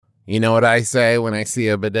You know what I say when I see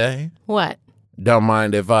a bidet? What? Don't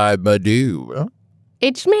mind if I badoo.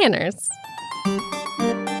 H manners.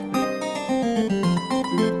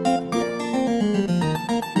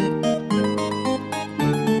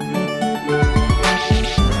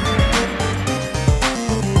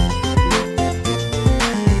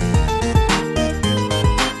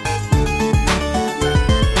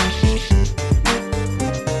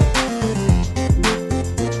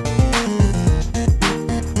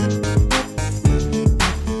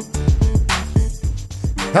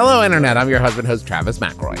 Hello, Internet. I'm your husband, host Travis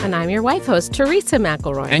McElroy. And I'm your wife host, Teresa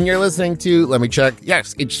McElroy. And you're listening to, let me check,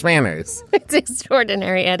 yes, H manners. It's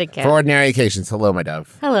extraordinary etiquette. For ordinary occasions. Hello, my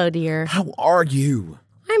dove. Hello, dear. How are you?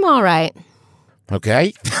 I'm all right.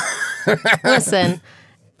 Okay. Listen,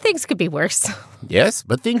 things could be worse. Yes,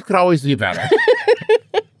 but things could always be better.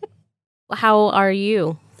 How are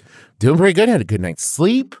you? Doing pretty good. Had a good night's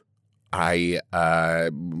sleep. I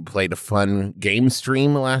played a fun game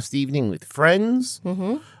stream last evening with friends.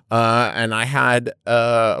 Mm-hmm. And I had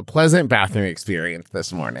a pleasant bathroom experience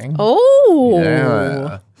this morning. Oh.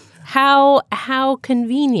 Yeah. How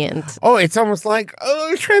convenient. Oh, it's almost like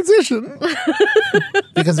a transition.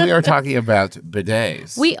 Because we are talking about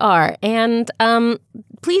bidets. We are. And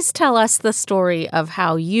please tell us the story of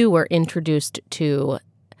how you were introduced to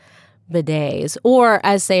bidets, or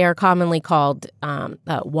as they are commonly called,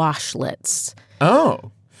 washlets.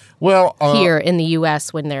 Oh. Well, here in the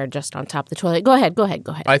U.S. when they're just on top of the toilet. Go ahead.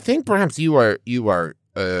 I think perhaps you are.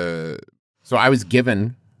 So I was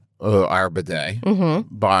given our bidet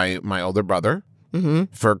by my older brother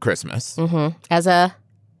for Christmas. Mm-hmm. As a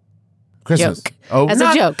Christmas. joke. Oh, as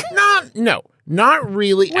a joke. Not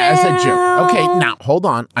really as a joke. Okay, now hold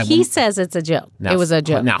on. He says it's a joke. It was a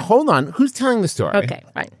joke. Now hold on. Who's telling the story? Okay,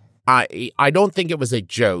 fine. I don't think it was a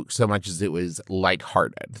joke so much as it was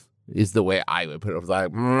lighthearted. Is the way I would put it. It was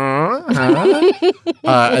like,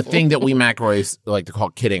 a thing that we McElroys like to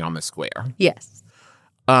call kidding on the square. Yes.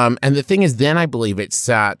 And the thing is, then I believe it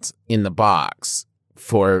sat in the box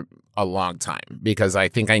for a long time because I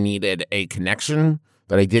think I needed a connection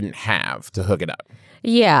that I didn't have to hook it up.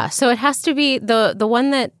 Yeah, so it has to be the one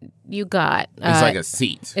that you got. It's like a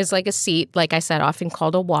seat. It's like a seat, like I said, often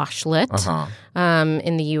called a washlet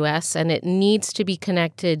in the U.S., and it needs to be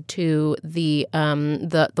connected to the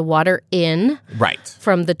water in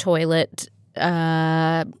from the toilet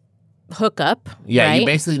hookup. Yeah, right? You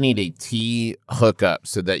basically need a T hookup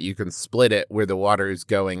so that you can split it where the water is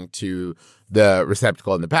going to the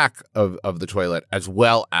receptacle in the back of the toilet as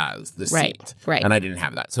well as the seat. Right. And I didn't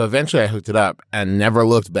have that. So eventually I hooked it up and never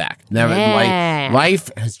looked back.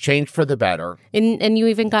 Life has changed for the better. And you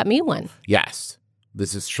even got me one. Yes.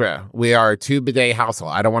 This is true. We are a 2-bidet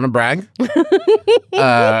household. I don't want to brag,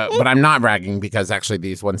 but I'm not bragging because actually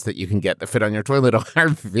these ones that you can get that fit on your toilet are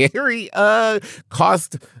very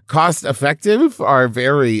cost effective, are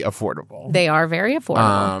very affordable. They are very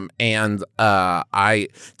affordable. And I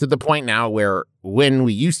to the point now where when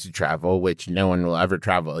we used to travel, which no one will ever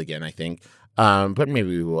travel again, I think, but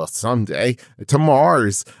maybe we will someday, to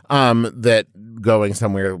Mars, that going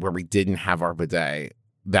somewhere where we didn't have our bidet,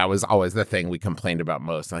 that was always the thing we complained about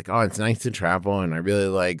most. Like, oh, it's nice to travel and I really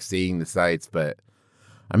like seeing the sights, but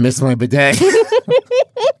I miss my bidet.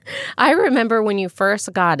 I remember when you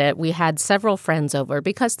first got it, we had several friends over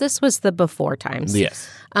because this was the before times. Yes.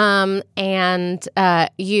 And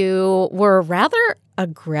you were rather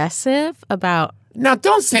aggressive about now,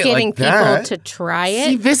 don't say getting it like that. people to try it.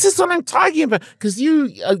 See, this is what I'm talking about because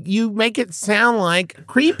you make it sound like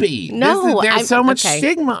creepy. No, there's so much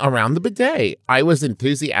stigma around the bidet. I was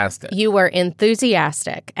enthusiastic. You were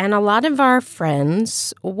enthusiastic, and a lot of our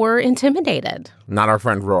friends were intimidated. Not our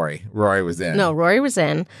friend Rory. Rory was in. No, Rory was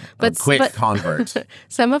in, but convert.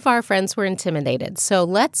 Some of our friends were intimidated. So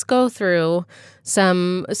let's go through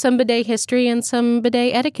some bidet history and some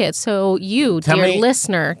bidet etiquette, so you, dear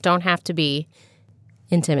listener, don't have to be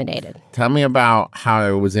intimidated. Tell me about how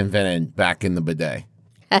it was invented back in the bidet.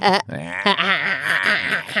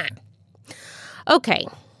 Okay.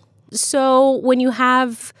 So when you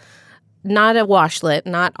have not a washlet,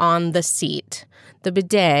 not on the seat, the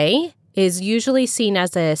bidet is usually seen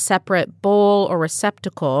as a separate bowl or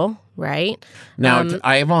receptacle, right? Now,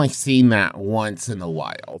 I have only seen that once in the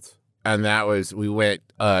wild. And that was, we went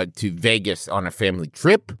to Vegas on a family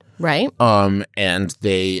trip. Right. And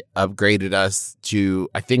they upgraded us to,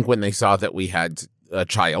 I think when they saw that we had a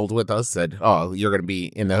child with us, said, oh, you're going to be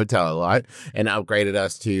in the hotel a lot, and upgraded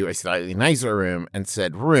us to a slightly nicer room, and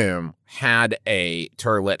said room had a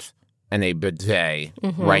toilet and a bidet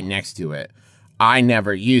right next to it. I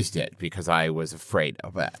never used it because I was afraid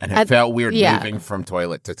of it. And it felt weird moving from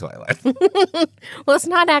toilet to toilet. Well, it's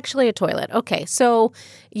not actually a toilet. Okay, so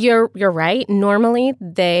you're right. Normally,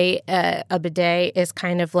 a bidet is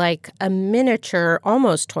kind of like a miniature,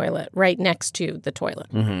 almost toilet right next to the toilet.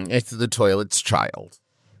 Mm-hmm. It's the toilet's child.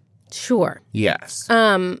 Sure. Yes.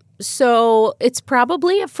 So it's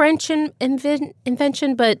probably a French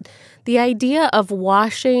invention, but the idea of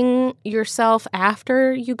washing yourself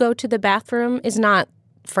after you go to the bathroom is not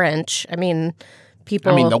French. I mean,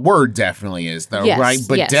 people... I mean, the word definitely is, though, Yes, right?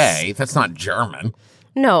 Bidet, yes. that's not German.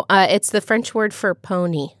 No, it's the French word for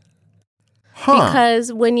pony. Huh.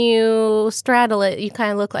 Because when you straddle it, you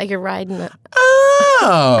kind of look like you're riding it.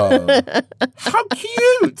 Oh, how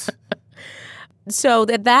cute. So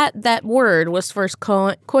that word was first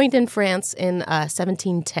coined in France in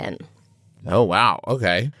 1710. Oh, wow.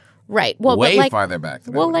 Okay. Right. Well, way farther back.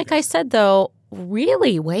 Like I said, though,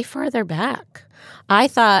 really way farther back. I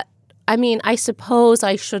suppose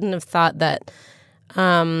I shouldn't have thought that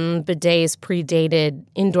bidets predated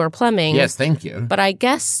indoor plumbing. Yes, thank you. But I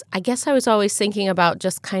guess I was always thinking about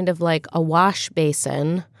just kind of like a wash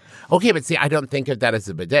basin. Okay, but see, I don't think of that as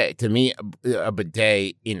a bidet. To me, a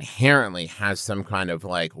bidet inherently has some kind of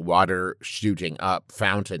like water shooting up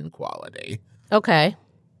fountain quality. Okay.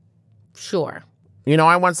 Sure. You know,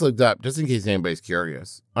 I once looked up, just in case anybody's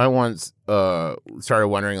curious, I once started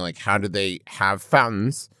wondering, like, how did they have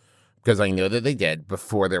fountains? Because I know that they did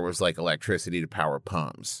before there was, like, electricity to power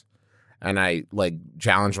pumps. And I, like,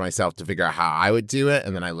 challenged myself to figure out how I would do it.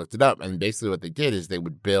 And then I looked it up. And basically what they did is they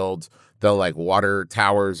would build the, like, water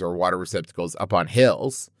towers or water receptacles up on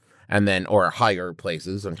hills. And then, or higher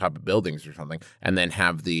places on top of buildings or something. And then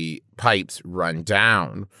have the pipes run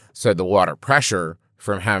down. So the water pressure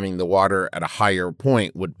from having the water at a higher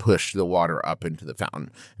point would push the water up into the fountain.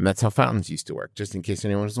 And that's how fountains used to work, just in case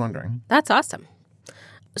anyone was wondering. That's awesome.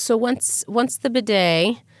 So once the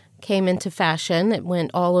bidet came into fashion, it went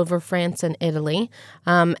all over France and Italy.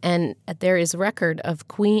 And there is record of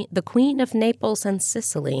the Queen of Naples and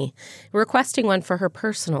Sicily requesting one for her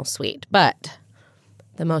personal suite. But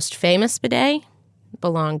the most famous bidet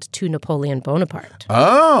belonged to Napoleon Bonaparte.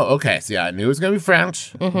 Oh, okay. So yeah, I knew it was going to be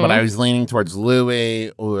French, but I was leaning towards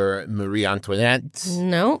Louis or Marie Antoinette.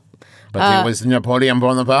 No. But it was Napoleon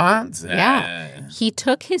Bonaparte? Yeah. He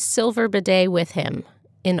took his silver bidet with him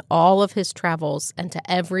in all of his travels and to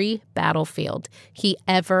every battlefield he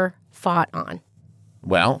ever fought on.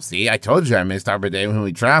 Well, see, I told you I missed our bidet when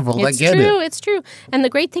we traveled. It's true. And the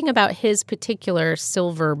great thing about his particular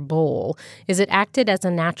silver bowl is it acted as a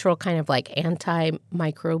natural kind of like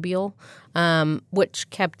antimicrobial, which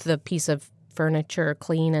kept the piece of furniture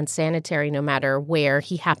clean and sanitary no matter where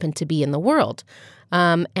he happened to be in the world.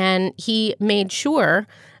 And he made sure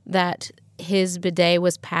that his bidet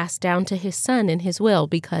was passed down to his son in his will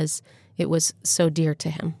because it was so dear to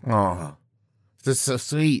him. Oh, this is so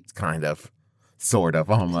sweet, kind of. Sort of,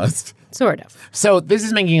 almost. Sort of. So this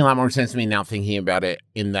is making a lot more sense to me now thinking about it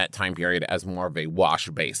in that time period as more of a wash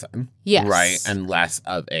basin. Yes. Right? And less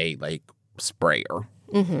of a, like, sprayer.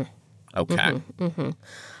 Mm-hmm. Okay. Mm-hmm. Mm-hmm.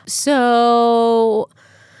 So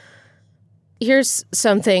here's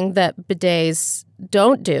something that bidets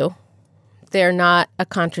don't do. They're not a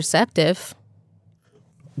contraceptive.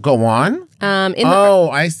 Go on.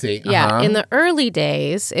 I see. Uh-huh. Yeah. In the early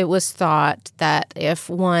days, it was thought that if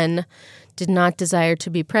one did not desire to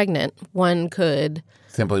be pregnant, one could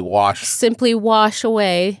simply wash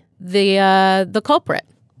away the culprit,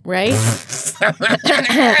 right?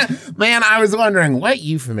 Man, I was wondering what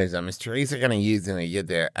euphemism is Teresa going to use when we get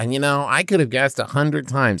there. And, you know, I could have guessed 100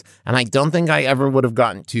 times, and I don't think I ever would have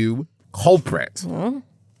gotten to culprit. Mm-hmm.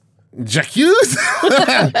 J'accuse?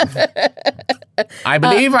 I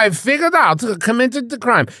believe I've figured out who committed the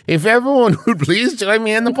crime. If everyone would please join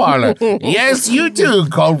me in the parlor. Yes, you too,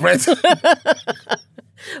 culprit.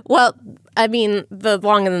 Well, I mean, the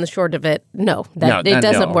long and the short of it, it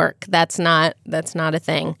doesn't work. That's not a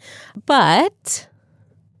thing. But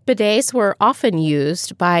bidets were often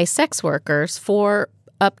used by sex workers for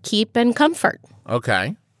upkeep and comfort.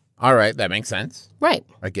 Okay. All right. That makes sense. Right.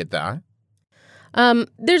 I get that.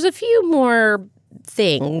 There's a few more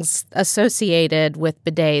things associated with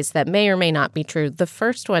bidets that may or may not be true. The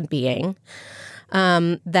first one being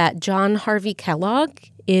that John Harvey Kellogg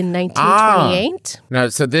in 1928. No,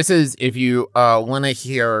 so this is, if you want to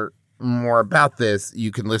hear more about this,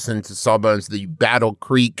 you can listen to Sawbones, the Battle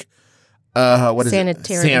Creek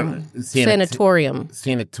Sanatorium.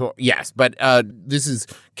 Yes, but this is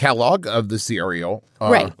Kellogg of the cereal.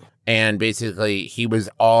 Right. And basically, he was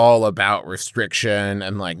all about restriction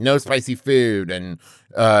and like no spicy food and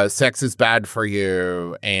sex is bad for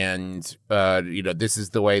you. And, this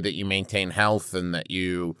is the way that you maintain health and that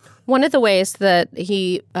you. One of the ways that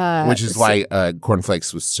he. Which is why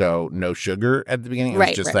cornflakes was so no sugar at the beginning. It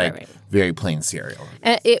was just very plain cereal.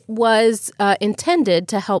 It was intended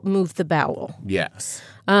to help move the bowel. Yes.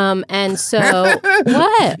 And so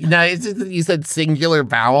what? No, it's just that you said singular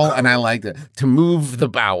bowel, and I liked it. To move the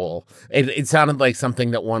bowel. It sounded like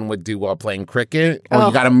something that one would do while playing cricket. Oh,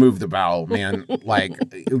 you got to move the bowel, man. Like,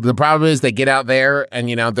 the problem is they get out there and,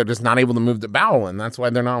 they're just not able to move the bowel, and that's why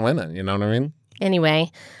they're not winning. You know what I mean? Anyway,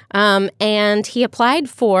 and he applied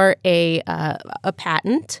for a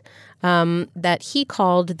patent that he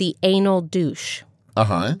called the anal douche.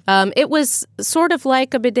 Uh-huh. It was sort of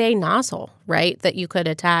like a bidet nozzle, right, that you could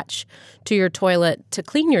attach to your toilet to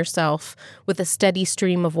clean yourself with a steady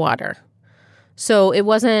stream of water. So it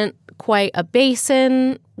wasn't quite a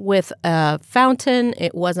basin with a fountain.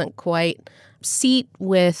 It wasn't quite seat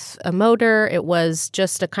with a motor. It was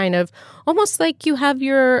just a kind of almost like you have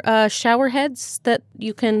your shower heads that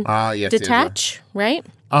you can detach, right?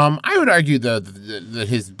 I would argue, though, that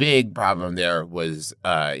his big problem there was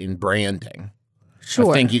in branding.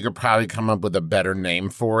 Sure. I think you could probably come up with a better name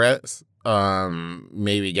for it.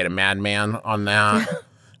 Maybe get a madman on that.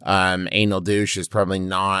 Anal douche is probably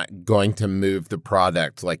not going to move the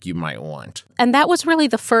product like you might want. And that was really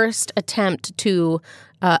the first attempt to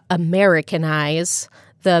Americanize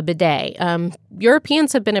the bidet.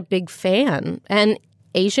 Europeans have been a big fan, and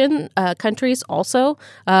Asian countries also.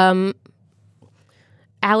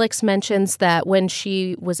 Alex mentions that when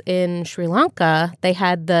she was in Sri Lanka, they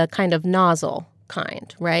had the kind of nozzle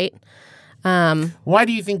kind, right? Why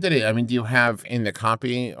do you think that do you have in the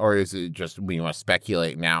copy, or is it just we want to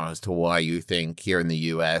speculate now as to why you think here in the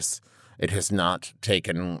U.S. it has not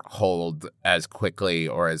taken hold as quickly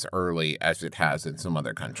or as early as it has in some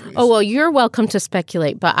other countries? Oh, well, you're welcome to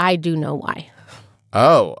speculate, but I do know why.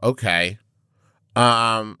 Oh, okay.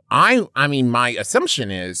 My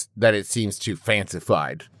assumption is that it seems too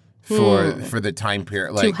fancified for the time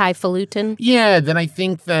period. Too highfalutin? Yeah, then I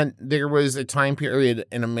think that there was a time period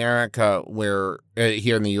in America where,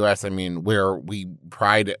 here in the U.S., where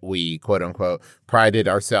we quote unquote, prided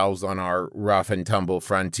ourselves on our rough and tumble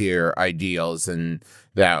frontier ideals and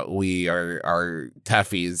that we are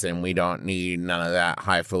toughies and we don't need none of that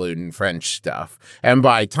highfalutin French stuff. And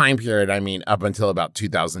by time period, I mean up until about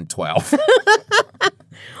 2012.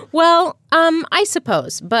 Well, I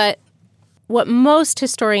suppose, but what most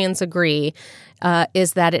historians agree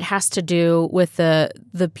is that it has to do with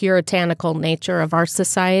the puritanical nature of our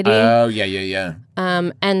society. Oh, yeah.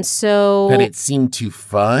 And so... That it seemed too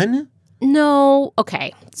fun? No.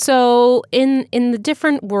 Okay. So in the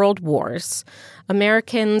different world wars,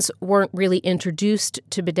 Americans weren't really introduced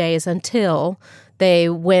to bidets until they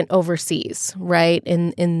went overseas, right?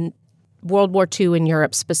 In World War II in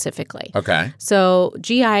Europe specifically. Okay. So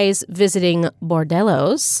GIs visiting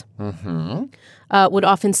bordellos would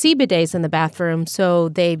often see bidets in the bathroom, so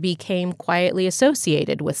they became quietly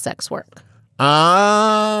associated with sex work.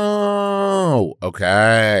 Oh,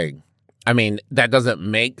 okay. That doesn't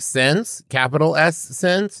make sense, capital S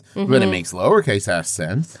sense, but it makes lowercase s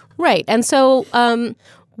sense. Right. And so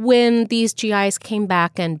when these GIs came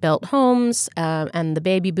back and built homes and the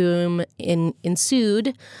baby boom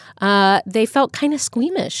ensued, they felt kind of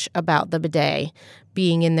squeamish about the bidet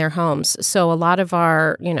being in their homes. So a lot of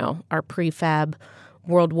our prefab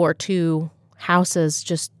World War II houses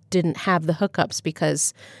just didn't have the hookups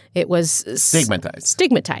because it was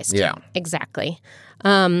stigmatized. Yeah. Exactly.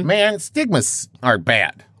 Man, stigmas are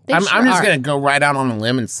bad. I'm just going to go right out on a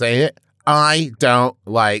limb and say it. I don't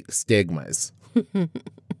like stigmas.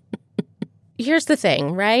 Here's the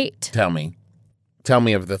thing, right? Tell me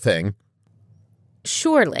of the thing.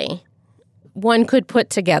 Surely one could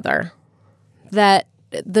put together that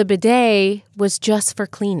the bidet was just for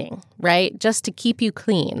cleaning, right? Just to keep you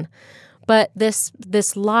clean. But this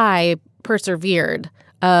lie persevered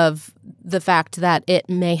of the fact that it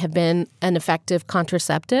may have been an effective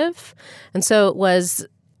contraceptive. And so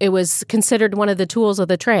it was considered one of the tools of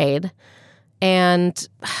the trade. And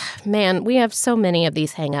man, we have so many of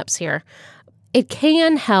these hang-ups here. It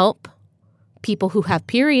can help people who have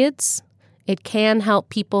periods. It can help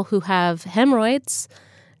people who have hemorrhoids.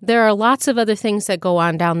 There are lots of other things that go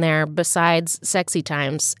on down there besides sexy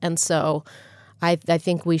times. And so I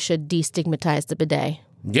think we should destigmatize the bidet.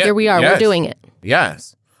 Yeah, here we are. Yes. We're doing it.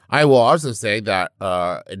 Yes. I will also say that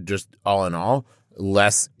just all in all,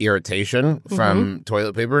 less irritation from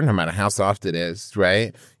toilet paper, no matter how soft it is,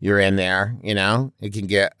 right? You're in there, it can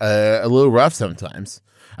get a little rough sometimes.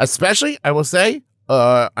 Especially, I will say,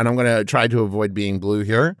 and I'm going to try to avoid being blue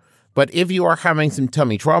here, but if you are having some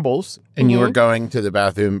tummy troubles and you are going to the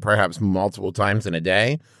bathroom perhaps multiple times in a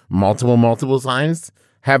day, multiple times,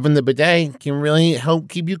 having the bidet can really help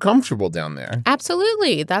keep you comfortable down there.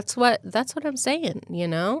 Absolutely. That's what I'm saying, you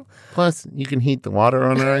know? Plus, you can heat the water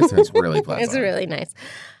on ice, and it's really pleasant. It's really nice.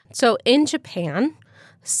 So in Japan,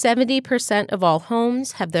 70% of all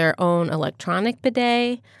homes have their own electronic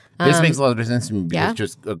bidet. This makes a lot of sense to me because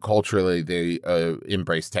just culturally they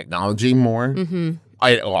embrace technology more. Mm-hmm.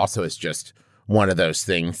 It also is just one of those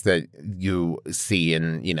things that you see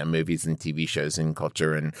in, movies and TV shows and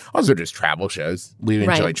culture, and also just travel shows. We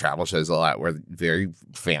enjoy travel shows a lot where very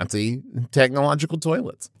fancy technological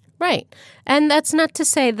toilets. Right. And that's not to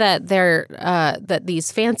say that that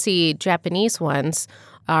these fancy Japanese ones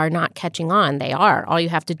are not catching on. They are. All you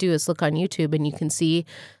have to do is look on YouTube and you can see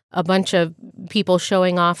a bunch of people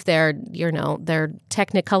showing off their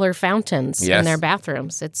Technicolor fountains in their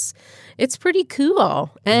bathrooms. It's pretty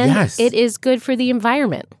cool. And it is good for the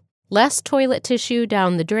environment. Less toilet tissue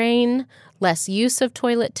down the drain, less use of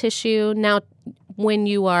toilet tissue. Now, when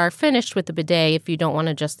you are finished with the bidet, if you don't want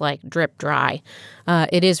to just drip dry,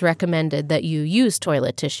 it is recommended that you use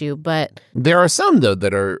toilet tissue. But there are some though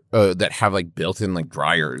that are that have built-in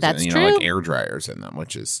dryers, that's and true. Air dryers in them,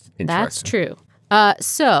 which is interesting. That's true.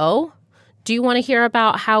 So, do you want to hear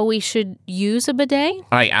about how we should use a bidet?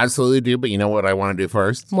 I absolutely do, but you know what I want to do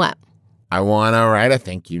first? What? I want to write a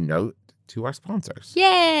thank you note to our sponsors.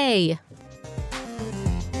 Yay!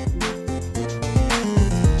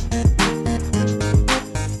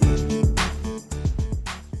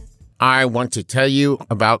 I want to tell you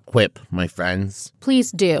about Quip, my friends.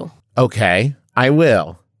 Please do. Okay, I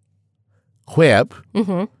will. Quip.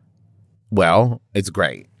 Mm-hmm. Well, it's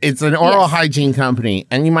great. It's an oral hygiene company,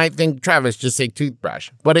 and you might think, Travis, just say toothbrush.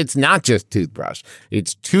 But it's not just toothbrush.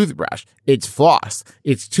 It's toothbrush, it's floss,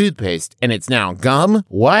 it's toothpaste, and it's now gum.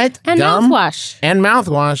 What? And gum? mouthwash. And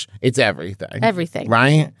mouthwash. It's everything. Everything.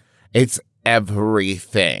 Right? It's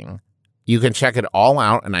everything. You can check it all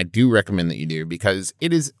out, and I do recommend that you do because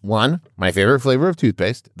it is, one, my favorite flavor of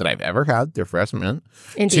toothpaste that I've ever had, their Fresh Mint.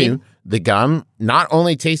 Indeed. Two, the gum not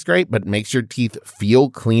only tastes great, but makes your teeth feel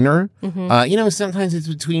cleaner. Mm-hmm. Sometimes it's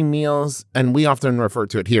between meals, and we often refer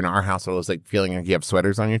to it here in our household as feeling like you have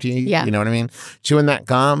sweaters on your teeth. Yeah. You know what I mean? Chewing that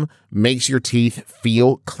gum makes your teeth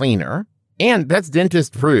feel cleaner, and that's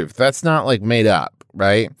dentist proof. That's not made up.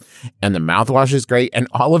 Right? And the mouthwash is great. And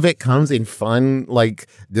all of it comes in fun,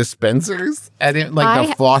 dispensers. And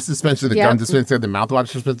the floss dispenser, the gum dispenser, the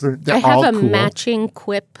mouthwash dispenser. They're all cool. I have a matching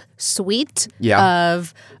Quip suite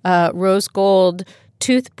of rose gold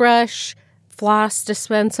toothbrush, floss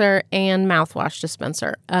dispenser, and mouthwash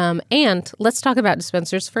dispenser. And let's talk about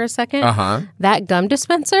dispensers for a second. Uh-huh. That gum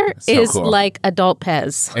dispenser is cool. Like adult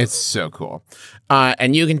Pez. It's so cool.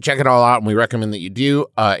 And you can check it all out, and we recommend that you do.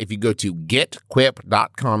 If you go to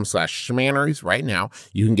getquip.com/schmanners right now,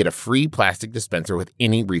 you can get a free plastic dispenser with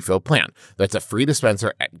any refill plan. That's a free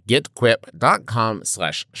dispenser at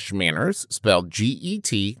getquip.com/schmanners, spelled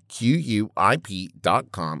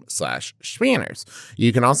GETQUIP.com/schmanners.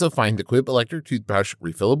 You can also find the Quip electric toothbrush,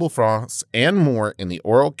 refillable floss, and more in the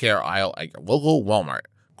oral care aisle at your local Walmart.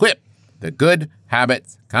 Quip, the good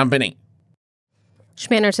habits company.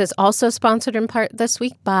 Schmanners is also sponsored in part this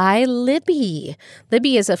week by Libby.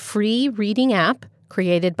 Libby is a free reading app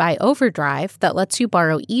created by Overdrive that lets you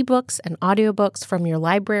borrow ebooks and audiobooks from your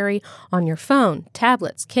library on your phone,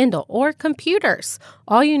 tablets, Kindle, or computers.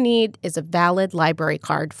 All you need is a valid library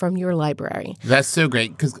card from your library. That's so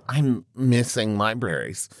great because I'm missing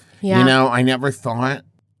libraries. Yeah. I never thought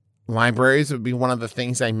libraries would be one of the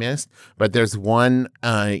things I missed, but there's one,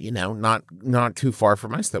 not too far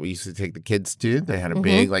from us that we used to take the kids to. They had a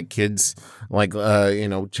big, kids,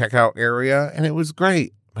 checkout area, and it was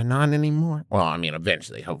great, but not anymore. Well, I mean,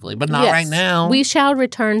 eventually, hopefully, but not right now. We shall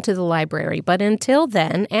return to the library, but until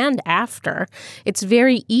then and after, it's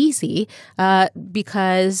very easy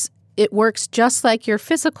because it works just like your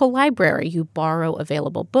physical library. You borrow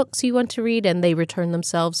available books you want to read, and they return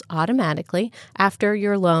themselves automatically after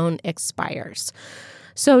your loan expires.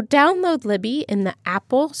 So download Libby in the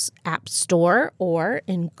Apple's App Store or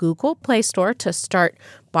in Google Play Store to start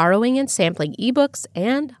borrowing and sampling ebooks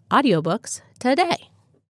and audiobooks today.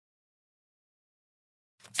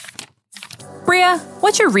 Bria,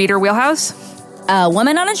 what's your reader wheelhouse? A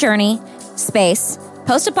woman on a journey, space,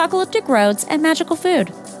 post-apocalyptic roads, and magical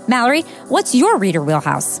food. Mallory, what's your reader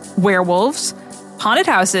wheelhouse? Werewolves, haunted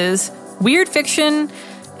houses, weird fiction,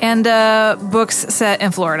 and books set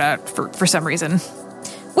in Florida for some reason.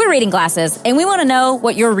 We're Reading Glasses, and we want to know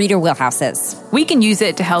what your reader wheelhouse is. We can use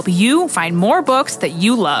it to help you find more books that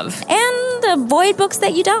you love. And avoid books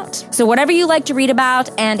that you don't. So whatever you like to read about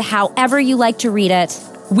and however you like to read it,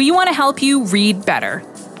 We want to help you read better.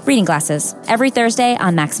 Reading Glasses, every Thursday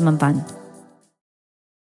on Maximum Fun.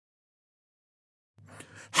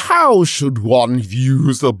 How should one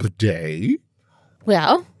use a bidet?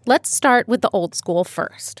 Well, let's start with the old school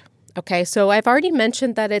first. Okay, so I've already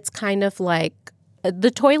mentioned that it's kind of like the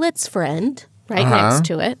toilet's friend right next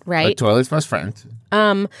to it, The right? toilet's best friend.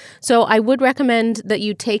 So I would recommend that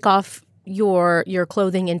you take off your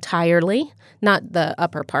clothing entirely, not the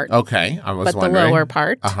upper part, Okay, I was but wondering. the lower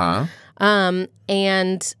part. Uh-huh.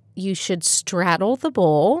 And you should straddle the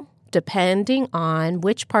bowl depending on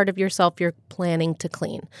which part of yourself you're planning to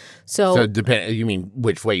clean. So you mean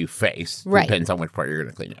which way you face. Right. Depends on which part you're going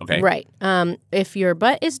to clean. Okay. Right. If your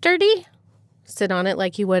butt is dirty, sit on it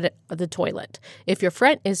like you would the toilet. If your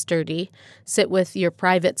front is dirty, sit with your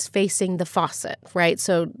privates facing the faucet, right?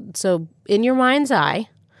 So in your mind's eye.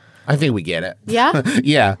 I think we get it. Yeah?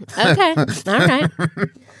 Yeah. Okay. All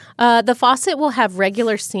right. The faucet will have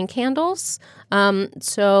regular sink handles,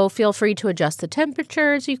 so feel free to adjust the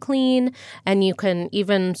temperature as you clean, and you can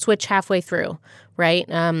even switch halfway through, right?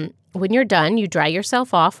 When you're done, you dry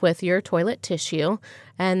yourself off with your toilet tissue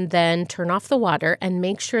and then turn off the water and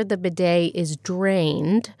make sure the bidet is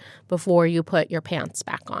drained before you put your pants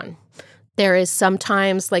back on. There is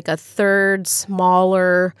sometimes like a third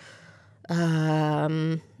smaller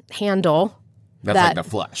handle. That's like the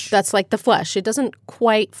flush. That's like the flush. It doesn't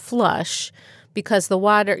quite flush because the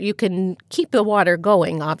water, you can keep the water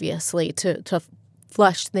going, obviously, to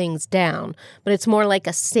flush things down. But it's more like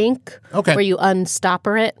a sink Okay. where you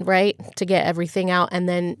unstopper it, right, to get everything out. And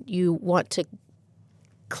then you want to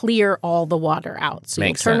clear all the water out. So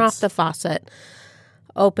Makes you turn off sense. the faucet,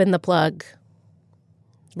 open the plug,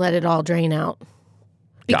 let it all drain out.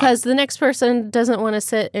 Because the next person doesn't want to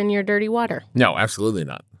sit in your dirty water. No, absolutely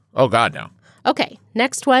not. Oh, God, no. Okay,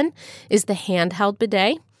 next one is the handheld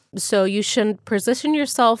bidet. So you should position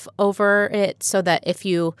yourself over it so that if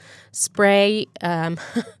you spray, if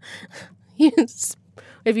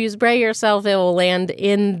you spray yourself, it will land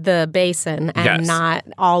in the basin and Yes. not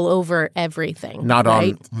all over everything. Not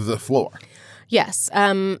right? on the floor. Yes.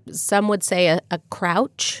 Some would say a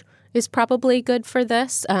crouch is probably good for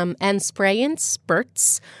this, and spray in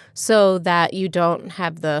spurts so that you don't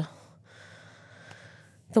have the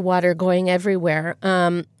water going everywhere.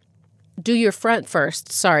 Do your front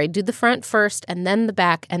first. Sorry, do the front first and then the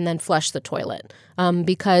back and then flush the toilet.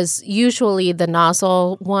 Because usually the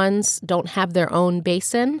nozzle ones don't have their own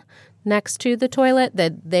basin next to the toilet,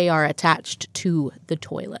 that they are attached to the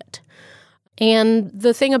toilet. And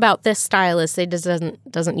the thing about this style is it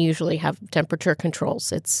doesn't usually have temperature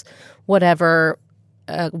controls. It's whatever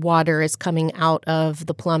water is coming out of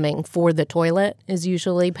the plumbing for the toilet is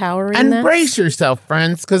usually powering And this. brace yourself,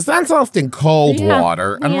 friends, because that's often cold Yeah,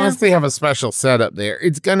 water. Unless they have a special setup there,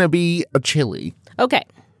 it's going to be a chilly. Okay,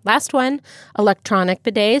 last one, electronic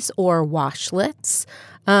bidets or washlets.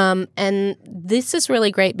 And this is really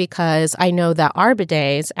great because I know that our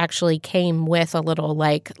bidets actually came with a little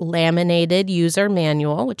like laminated user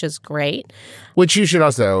manual, which is great. Which you should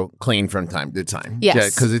also clean from time to time.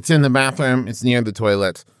 Yes. Because it's in the bathroom, it's near the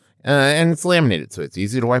toilet, and it's laminated, so it's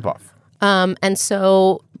easy to wipe off. And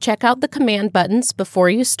so check out the command buttons before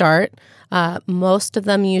you start. Most of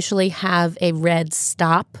them usually have a red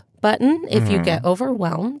stop button if you get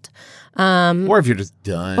overwhelmed. Or if you're just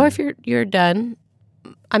done. Or if you're done.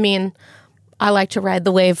 I mean, I like to ride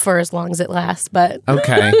the wave for as long as it lasts, but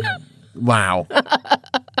Okay. Wow.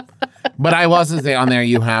 But I will also say on there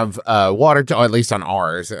you have water, or at least on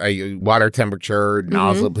ours, water temperature,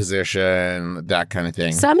 nozzle position, that kind of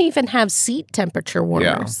thing. some even have seat temperature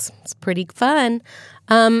warmers. It's pretty fun.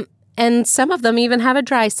 And some of them even have a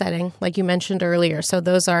dry setting, like you mentioned earlier. So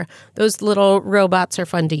those little robots are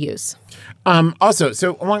fun to use. Also,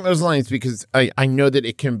 so along those lines, because I know that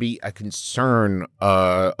it can be a concern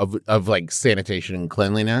of like sanitation and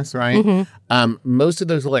cleanliness, right? Most of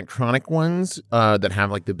those electronic ones that have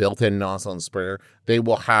like the built-in nozzle and sprayer, they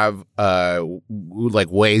will have like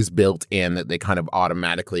ways built in that they kind of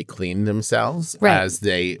automatically clean themselves Right. as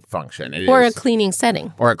they function. It Or is- a cleaning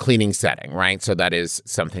setting. or a cleaning setting, right? So that is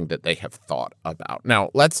something that they have thought about. Now,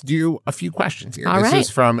 let's do a few questions here. All This right. is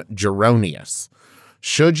from Geronius.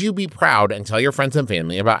 Should you be proud and tell your friends and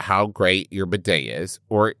family about how great your bidet is,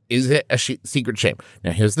 or is it a secret shame?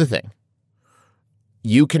 Now, here's the thing.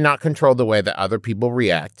 You cannot control the way that other people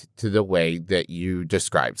react to the way that you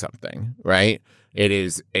describe something, right? It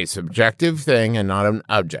is a subjective thing and not an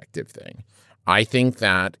objective thing. I think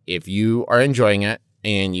that if you are enjoying it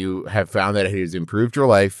and you have found that it has improved your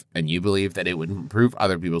life and you believe that it would improve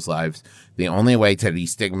other people's lives, the only way to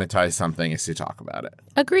destigmatize something is to talk about it.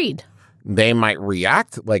 Agreed. They might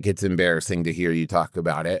react like it's embarrassing to hear you talk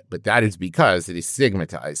about it, but that is because it is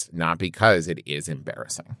stigmatized, not because it is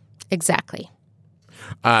embarrassing. Exactly.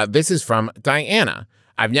 This is from Diana.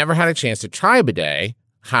 I've never had a chance to try a bidet.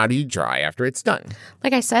 How do you dry after it's done?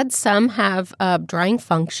 Like I said, some have drying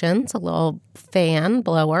functions, a little fan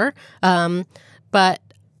blower, but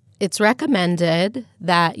it's recommended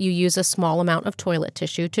that you use a small amount of toilet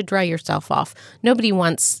tissue to dry yourself off. Nobody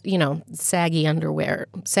wants, soggy underwear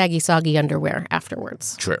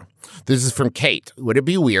afterwards. True. This is from Kate. Would it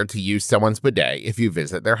be weird to use someone's bidet if you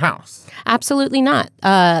visit their house? Absolutely not.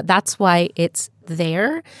 That's why it's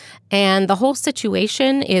there. And the whole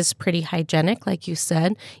situation is pretty hygienic, like you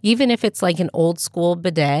said. Even if it's like an old school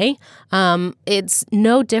bidet, it's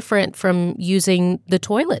no different from using the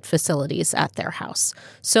toilet facilities at their house.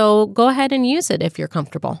 So go ahead and use it if you're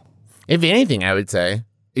comfortable. If anything, I would say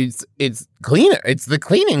it's cleaner. It's the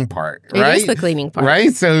cleaning part, right? It is the cleaning part.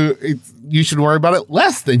 Right? So you should worry about it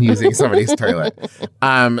less than using somebody's toilet.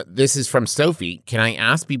 This is from Sophie. Can I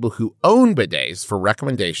ask people who own bidets for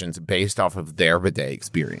recommendations based off of their bidet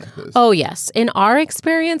experiences? Oh, yes. In our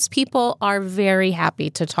experience, people are very happy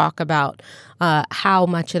to talk about how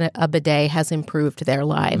much a bidet has improved their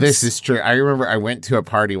lives. This is true. I remember I went to a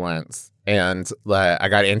party once. And I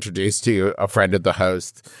got introduced to a friend of the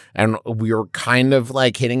host, and we were kind of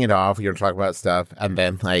like hitting it off. We were talking about stuff. And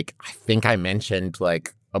then I think I mentioned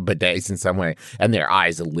a bidets in some way, and their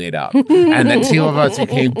eyes lit up. And the two of us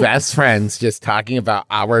became best friends just talking about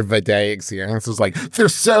our bidet experience. It was like, they're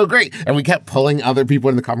so great. And we kept pulling other people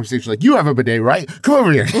in the conversation, like, you have a bidet, right? Come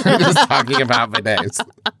over here. Just talking about bidets.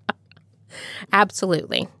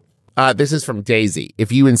 Absolutely. This is from Daisy.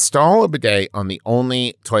 If you install a bidet on the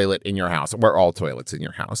only toilet in your house, or all toilets in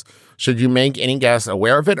your house, should you make any guests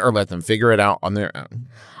aware of it or let them figure it out on their own?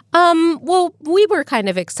 Well, we were kind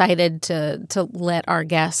of excited to let our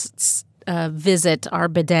guests visit our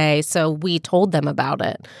bidet, so we told them about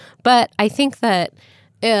it. But I think that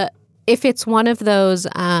if it's one of those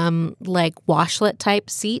washlet type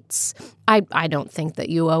seats, I don't think that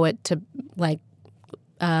you owe it to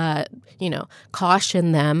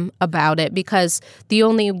caution them about it, because the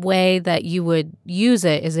only way that you would use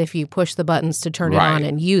it is if you push the buttons to turn it on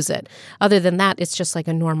and use it. Other than that, it's just like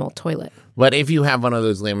a normal toilet. But if you have one of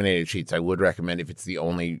those laminated sheets, I would recommend, if it's the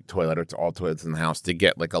only toilet or it's all toilets in the house, to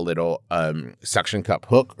get a little suction cup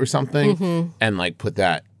hook or something and put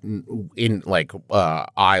that in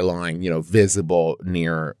eye line, visible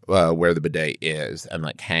near where the bidet is, and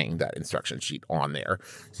hang that instruction sheet on there.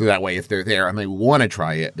 So that way, if they're there and they want to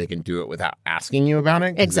try it, they can do it without asking you about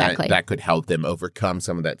it. Exactly. That could help them overcome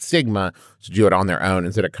some of that stigma to do it on their own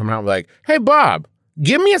instead of coming out like, hey, Bob,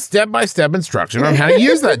 give me a step-by-step instruction on how to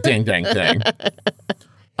use that dang thing.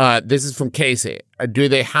 This is from Casey. Do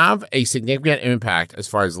they have a significant impact as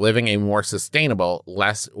far as living a more sustainable,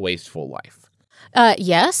 less wasteful life?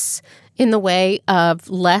 Yes, in the way of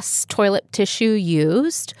less toilet tissue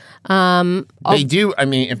used. They do. I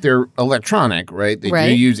mean, if they're electronic, right? They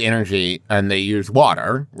do use energy and they use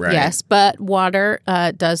water, right? Yes, but water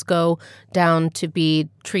does go down to be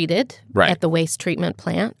treated at the waste treatment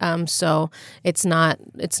plant. So it's not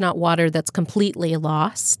water that's completely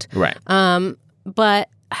lost. Right. But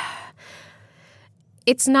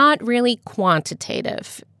it's not really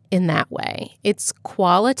quantitative in that way. It's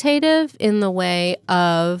qualitative in the way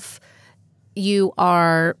of you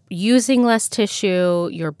are using less tissue,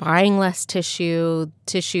 you're buying less tissue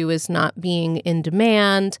is not being in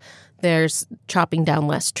demand, there's chopping down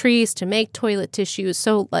less trees to make toilet tissue.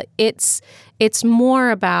 So it's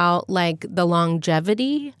more about the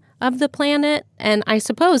longevity of the planet, and I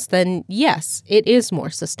suppose then, yes, it is more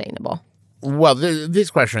sustainable. Well, this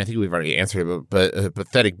question, I think we've already answered it, but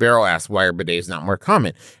Pathetic Barrel asked why are bidets not more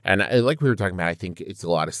common? And like we were talking about, I think it's a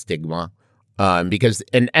lot of stigma because,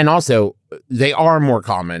 and also they are more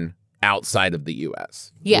common outside of the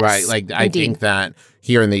U.S. Yes, right? I think that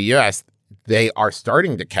here in the U.S., they are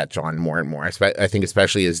starting to catch on more and more. I think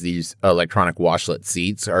especially as these electronic washlet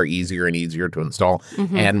seats are easier and easier to install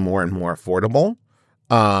and more affordable.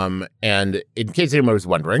 And in case anyone was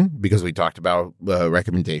wondering, because we talked about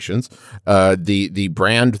recommendations, the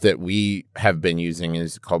brand that we have been using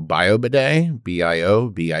is called BioBidet,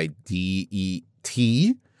 BioBidet.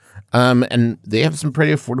 And they have some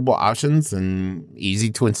pretty affordable options and easy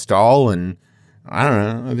to install. And I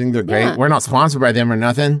don't know, I think they're great. Yeah. We're not sponsored by them or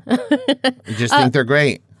nothing. I just think they're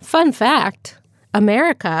great. Fun fact,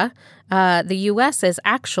 America, the U.S. is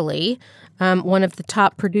actually one of the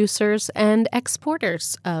top producers and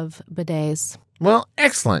exporters of bidets. Well,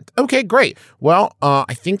 excellent. Okay, great. Well,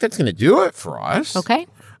 I think that's going to do it for us. Okay.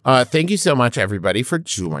 Thank you so much, everybody, for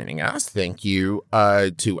joining us. Thank you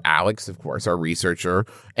to Alex, of course, our researcher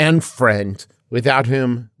and friend, without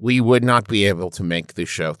whom we would not be able to make this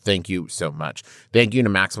show. Thank you so much. Thank you to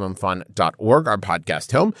MaximumFun.org, our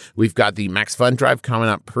podcast home. We've got the Max Fun Drive coming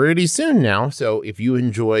up pretty soon now. So if you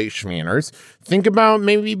enjoy Schmanners, think about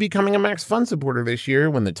maybe becoming a Max Fun supporter this year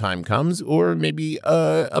when the time comes, or maybe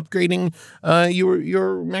upgrading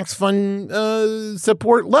your Max Fun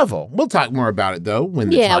support level. We'll talk more about it, though, when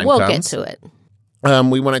the time comes. Yeah, we'll get to it.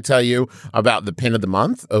 We want to tell you about the pin of the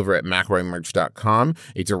month over at McElroyMerch.com.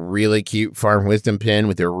 It's a really cute farm wisdom pin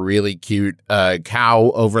with a really cute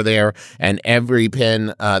cow over there. And every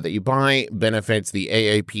pin that you buy benefits the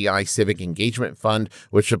AAPI Civic Engagement Fund,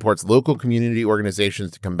 which supports local community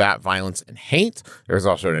organizations to combat violence and hate. There's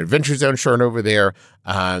also an Adventure Zone shirt over there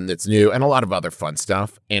that's new, and a lot of other fun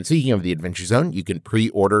stuff. And speaking of the Adventure Zone, you can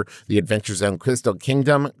pre-order the Adventure Zone Crystal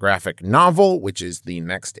Kingdom graphic novel, which is the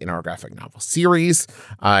next in our graphic novel series.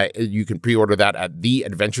 You can pre-order that at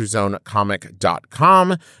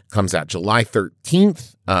theadventurezonecomic.com. Comes out July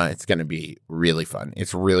 13th. It's going to be really fun.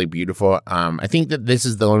 It's really beautiful. I think that this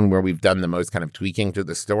is the one where we've done the most kind of tweaking to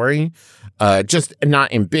the story, just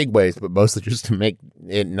not in big ways, but mostly just to make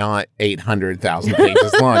it not 800,000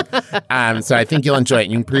 pages long. So I think you'll enjoy it.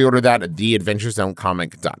 You can pre-order that at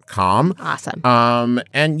theadventurezonecomic.com. Awesome.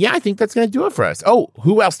 And yeah, I think that's going to do it for us. Oh,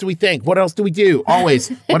 who else do we thank? What else do we do? Always.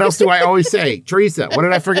 What else do I always say? Teresa, what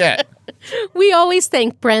did I forget? We always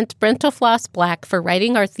thank Brentofloss Black for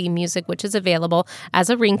writing our theme music, which is available as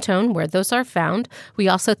a ringtone where those are found. We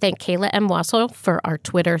also thank Kayla M. Wassel for our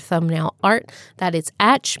Twitter thumbnail art. That is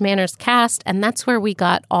at SchmannersCast, and that's where we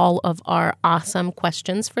got all of our awesome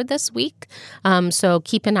questions for this week. So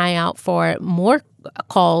keep an eye out for more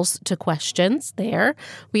calls to questions there.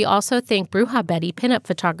 We also thank Bruja Betty Pinup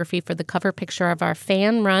Photography for the cover picture of our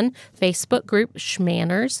fan-run Facebook group,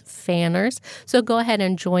 Schmanners Fanners. So go ahead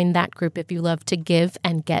and join that group if you love to give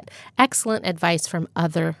and get excellent advice from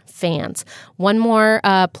other fans. One more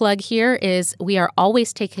plug here is we are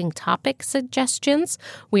always taking topic suggestions.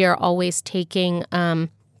 We are always taking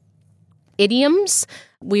idioms.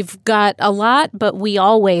 We've got a lot, but we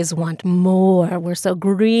always want more. We're so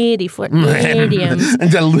greedy for idioms.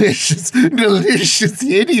 Delicious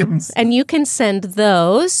idioms. And you can send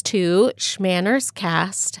those to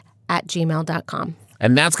schmannerscast@gmail.com.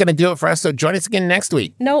 And that's going to do it for us. So join us again next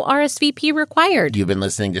week. No RSVP required. You've been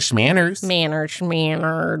listening to Schmanners.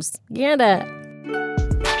 Schmanners. Get it.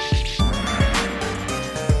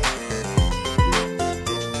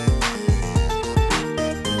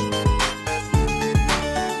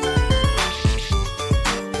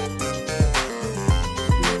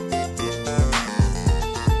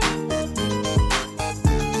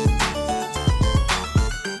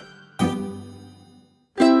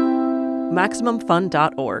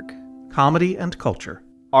 MaximumFun.org. Comedy and culture.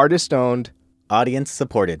 Artist owned. Audience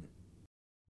supported.